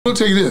I'll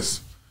tell you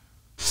this.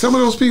 Some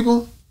of those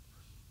people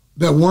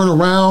that weren't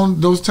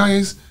around those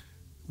times,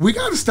 we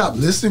got to stop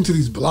listening to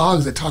these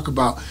blogs that talk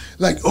about,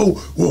 like,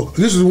 oh, well,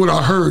 this is what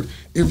I heard.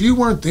 If you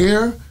weren't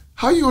there,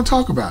 how are you going to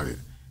talk about it?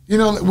 You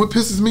know, what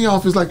pisses me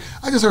off is, like,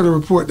 I just heard a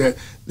report that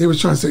they were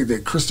trying to say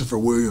that Christopher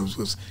Williams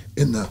was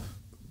in the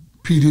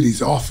P.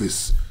 Diddy's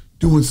office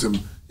doing some,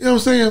 you know what I'm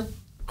saying?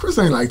 Chris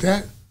ain't like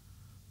that.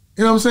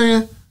 You know what I'm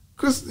saying?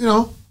 Chris, you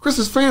know, Chris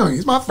is family.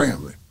 He's my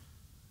family.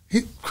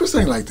 Chris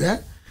ain't like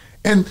that.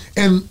 And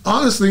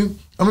honestly, I'm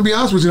going to be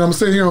honest with you. I'm going to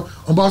say here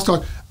on Boss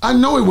Talk, I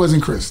know it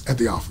wasn't Chris at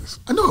the office.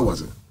 I know it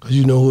wasn't. Because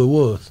you know who it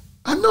was.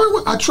 I know it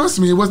was. I trust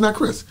me, it was not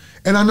Chris.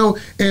 And I know,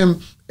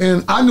 and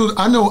I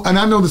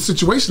know the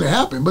situation that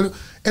happened, but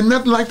and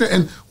nothing like that.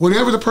 And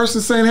whatever the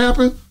person's saying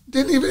happened,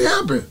 didn't even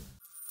happen.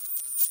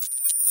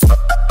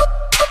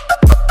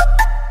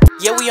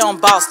 Yeah, we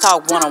on Boss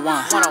Talk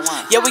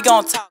 101. Yeah, we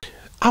gonna talk.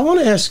 I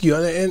want to ask you,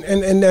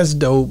 and that's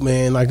dope,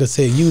 man. Like I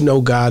said, you know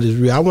God is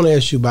real. I want to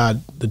ask you about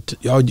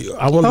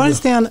I want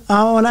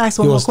to ask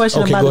one more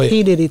question about the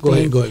P. Diddy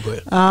thing. Go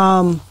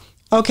ahead.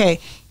 Okay,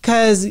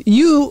 because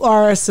you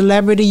are a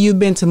celebrity. You've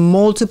been to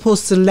multiple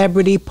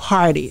celebrity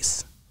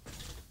parties.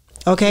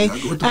 Okay,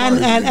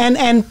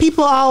 and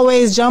people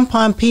always jump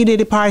on P.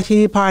 Diddy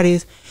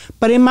parties,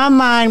 but in my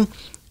mind,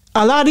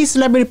 a lot of these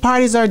celebrity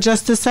parties are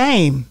just the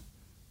same.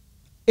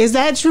 Is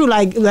that true?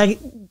 Like.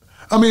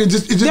 I mean, it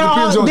just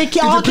depends on. They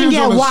all can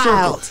get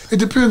wild. It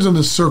depends on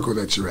the circle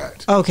that you're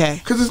at. Okay.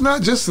 Because it's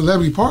not just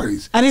celebrity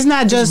parties, and it's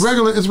not just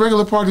it's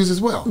regular parties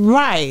as well.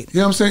 Right.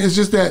 You know what I'm saying? It's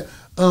just that.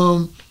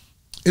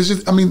 It's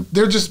just. I mean,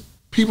 they're just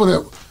people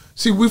that.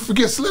 See, we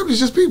forget celebrities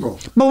just people.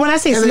 But when I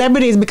say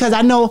celebrities, because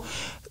I know.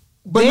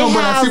 But I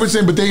see what you're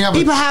saying. But they have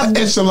an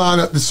echelon,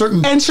 a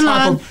certain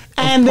echelon,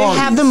 and they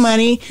have the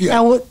money.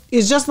 Yeah. And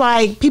it's just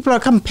like people are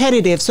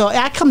competitive. So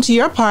I come to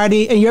your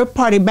party and your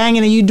party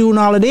banging and you doing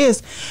all of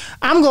this.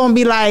 I'm going to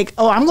be like,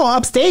 oh, I'm going to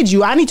upstage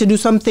you. I need to do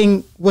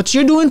something what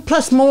you're doing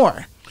plus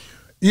more.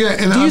 Yeah,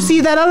 and do you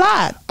see that a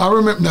lot? I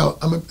remember. No,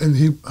 I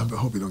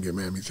hope he don't get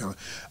mad at me telling.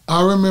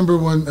 I remember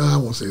when I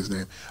won't say his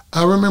name.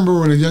 I remember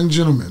when a young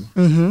gentleman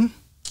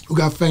who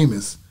got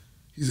famous.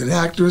 He's an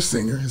actor, a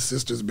singer. His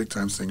sister's a big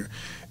time singer.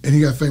 And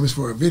he got famous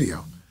for a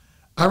video.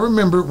 I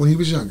remember when he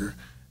was younger,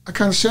 I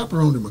kind of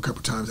chaperoned him a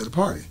couple times at a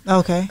party.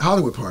 Okay.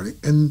 Hollywood party.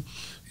 And,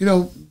 you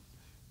know,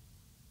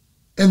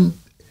 and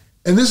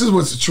this is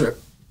what's a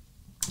trip.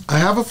 I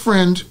have a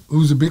friend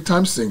who's a big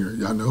time singer.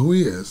 Y'all know who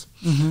he is.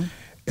 And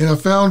I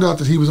found out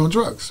that he was on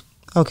drugs.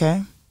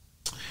 Okay.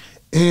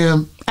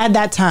 And at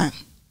that time?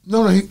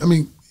 No, he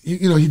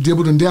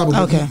dibbled and dabbled,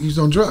 but he was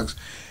on drugs.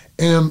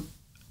 And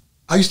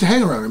I used to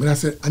hang around him, and I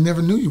said, I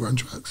never knew you were on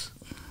drugs.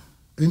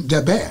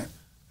 That bad.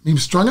 He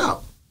was strung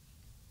out.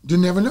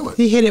 Didn't ever know it.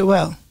 He hit it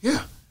well.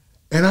 Yeah.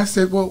 And I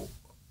said, well,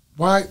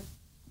 why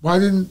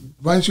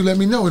didn't you let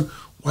me know, and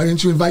why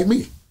didn't you invite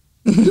me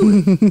to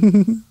do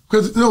it?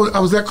 Because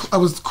I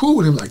was cool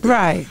with him like that.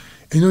 Right.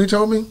 And you know what he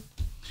told me?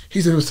 He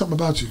said, there was something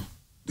about you,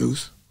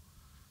 Deuce.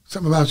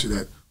 Something about you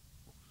that,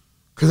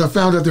 because I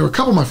found out there were a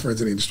couple of my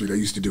friends in the industry that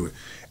used to do it,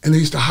 and they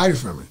used to hide it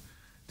from me.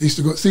 They used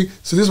to go, so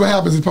this is what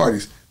happens at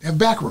parties. They have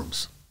back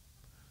rooms.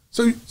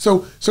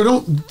 So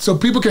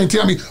people can't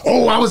tell me,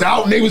 oh, I was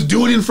out and they was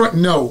doing it in front.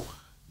 No,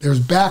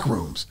 there's back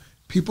rooms.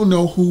 People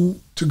know who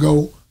to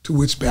go to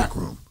which back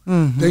room.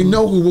 They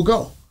know who will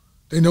go.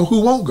 They know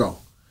who won't go.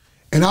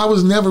 And I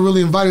was never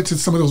really invited to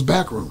some of those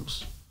back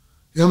rooms.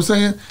 You know what I'm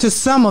saying? To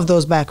some of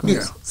those back rooms.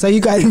 Yeah. So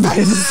you got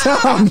invited to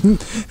some.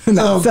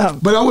 Not some.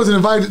 But I wasn't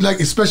invited,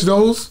 like especially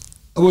those,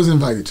 I wasn't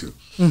invited to.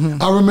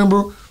 I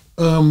remember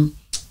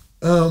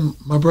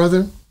my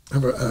brother, I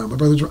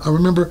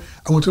remember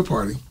I went to a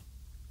party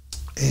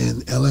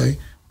in LA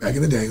back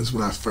in the day. It was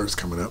when I was first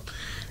coming up.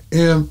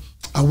 And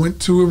I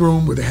went to a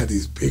room where they had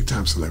these big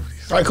time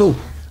celebrities. All right, cool.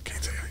 I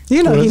can't tell you.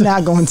 You know he's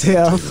not going to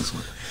tell.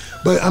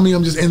 But I mean,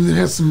 and it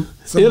had some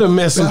it'll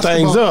mess some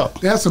things up.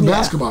 They had some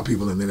basketball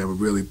people in there that were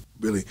really,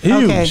 really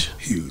huge.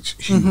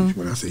 Huge.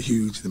 When I say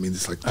huge, I mean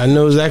it's like I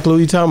know exactly what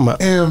you're talking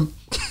about. And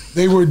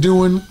they were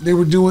doing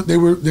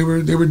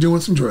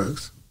some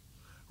drugs.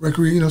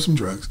 Some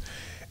drugs.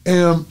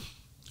 And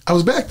I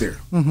was back there.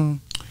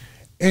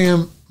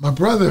 And my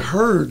brother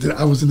heard that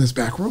I was in this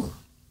back room.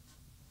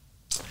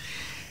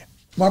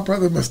 My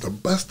brother must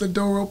have busted the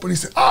door open. He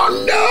said,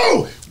 oh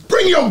no,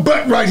 bring your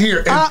butt right here.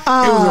 And it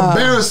was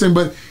embarrassing,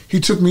 but he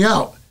took me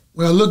out.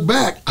 When I looked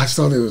back, I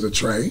saw there was a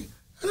tray.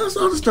 And I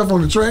saw the stuff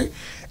on the tray.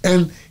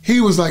 And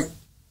he was like,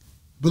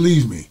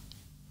 believe me,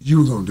 you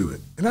were going to do it.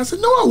 And I said,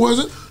 no, I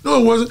wasn't. No,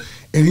 I wasn't.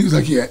 And he was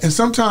like, yeah. And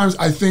sometimes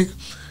I think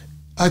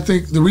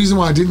the reason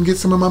why I didn't get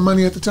some of my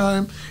money at the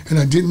time and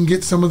I didn't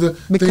get some of the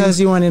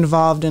because you weren't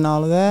involved in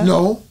all of that?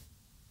 No,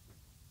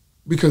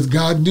 because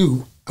God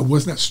knew I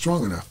was not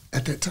strong enough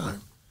at that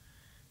time.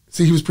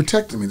 See, he was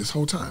protecting me this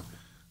whole time.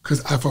 Because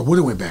if I would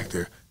have went back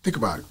there, think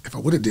about it, if I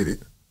would have did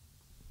it, I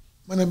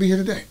might not be here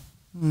today.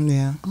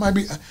 Yeah. I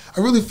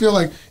really feel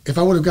like if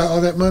I would have got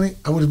all that money,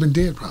 I would have been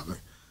dead probably.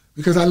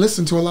 Because I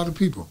listened to a lot of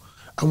people.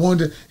 I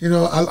wanted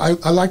to,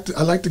 I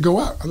like to go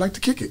out. I like to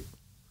kick it.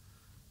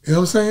 You know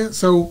what I'm saying?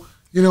 So,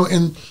 You know,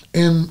 and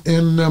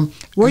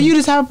were you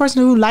the type of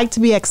person who liked to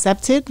be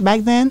accepted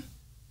back then?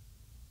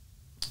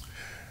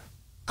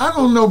 I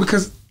don't know,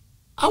 because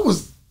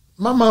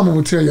my mama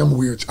would tell you I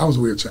was a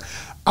weird child.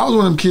 I was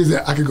one of them kids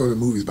that I could go to the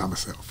movies by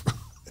myself.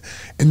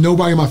 And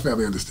nobody in my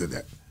family understood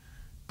that.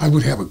 I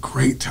would have a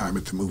great time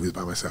at the movies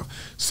by myself.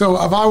 So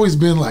I've always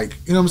been like,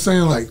 you know what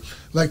I'm saying?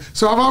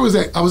 So I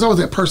was always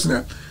that person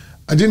that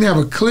I didn't have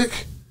a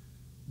clique,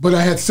 but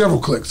I had several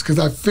cliques because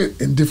I fit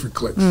in different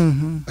cliques.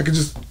 Mm-hmm. I could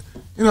just,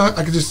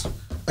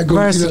 I go,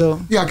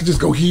 versatile. I could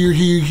just go here.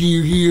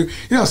 You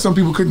know, some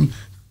people couldn't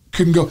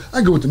go.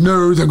 I go with the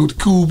nerds, I go with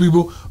the cool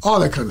people, all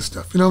that kind of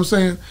stuff. You know what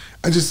I'm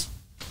saying?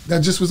 That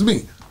just was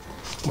me.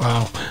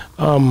 Wow.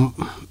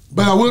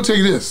 But I will tell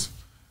you this: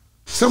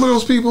 some of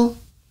those people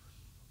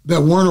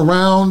that weren't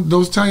around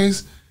those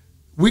times,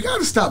 we got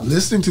to stop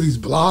listening to these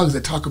blogs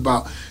that talk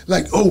about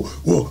like, oh,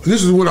 well,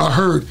 this is what I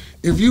heard.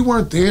 If you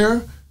weren't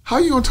there, how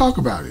are you gonna talk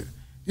about it?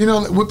 You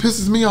know, what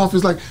pisses me off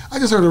is like, I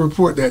just heard a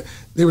report that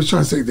they were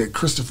trying to say that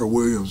Christopher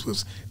Williams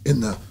was in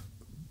the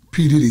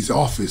P. Diddy's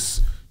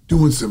office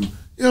doing some, you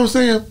know what I'm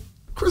saying?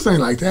 Chris ain't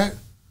like that.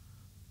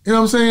 You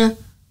know what I'm saying?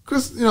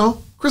 Chris,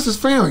 Chris is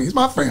family. He's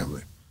my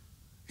family.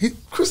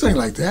 Chris ain't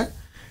like that.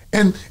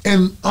 And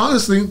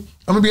honestly, I'm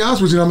gonna be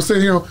honest with you. I'm gonna say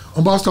here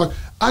on Boss Talk,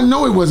 I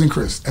know it wasn't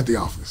Chris at the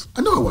office.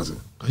 I know it wasn't.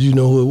 Cause you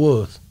know who it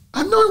was.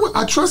 I know it was.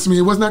 I trust me.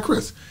 It was not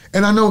Chris.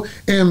 And I know,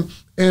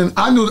 and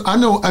I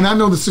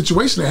know the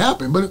situation that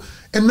happened. But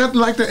and nothing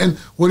like that. And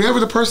whatever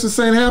the person's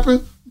saying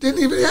happened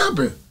didn't even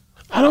happen.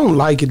 I don't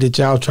like it that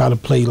y'all try to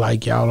play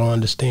like y'all don't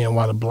understand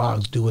why the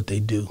blogs do what they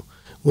do.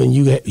 When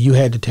you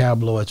had the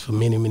tabloids for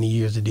many, many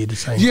years that did the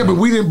same thing. Yeah, but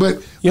we didn't.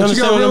 But you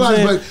understand what I'm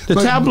saying? The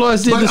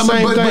tabloids did the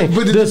same thing.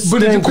 But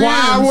the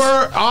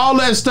Inquirer, all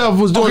that stuff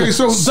was doing the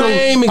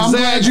same exact thing. I'm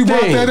glad you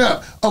brought that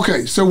up.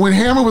 Okay, so when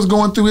Hammer was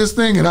going through his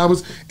thing, and I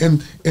was,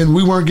 and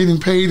we weren't getting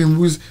paid, and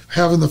we was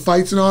having the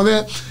fights and all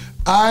that,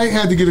 I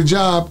had to get a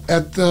job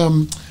at.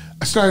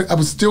 I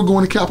was still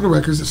going to Capitol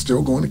Records, and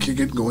still going to Kick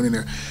It, going in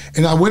there,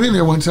 and I went in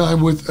there one time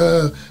with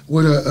I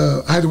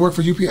had to work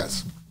for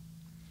UPS.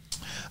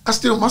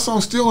 My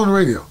song's still on the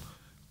radio.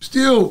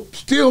 Still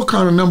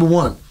kind of number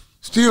one.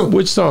 Still.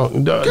 Which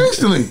song?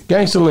 Gangsta Lean.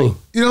 Gangsta Lean.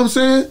 You know what I'm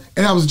saying?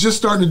 And I was just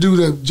starting to do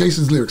the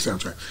Jason's Lyrics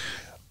soundtrack.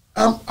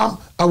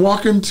 I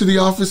walk into the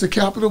office at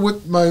Capitol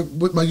with my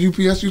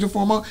UPS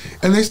uniform on,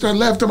 and they start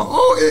laughing.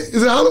 Oh,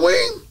 is it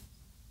Halloween?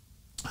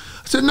 I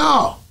said,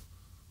 no.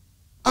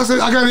 I said,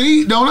 I gotta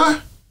eat, don't I?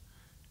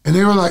 And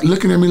they were like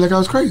looking at me like I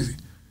was crazy.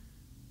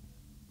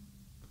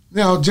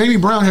 Now, Janie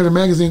Brown had a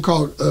magazine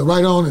called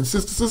Right On and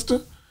Sister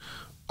Sister.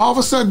 All of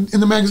a sudden,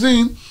 in the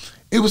magazine,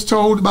 it was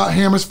told about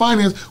Hammer's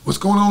finance, what's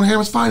going on in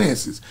Hammer's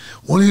finances.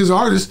 One of his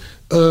artists,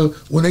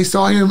 when they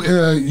saw him in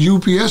a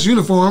UPS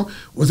uniform,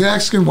 was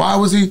asking, why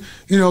was he,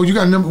 you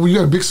got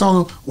a big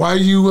song, why are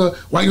you in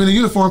a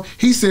uniform?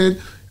 He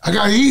said, I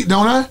gotta eat,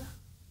 don't I?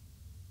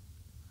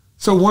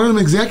 So one of them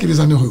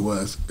executives, I know who it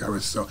was,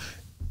 so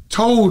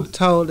told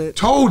it.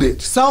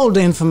 Sold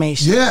the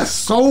information. Yes,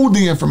 sold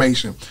the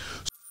information.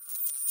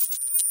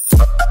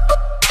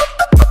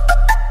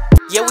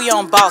 Yeah, we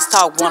on Boss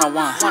Talk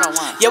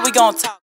 101. Yeah, we gonna talk.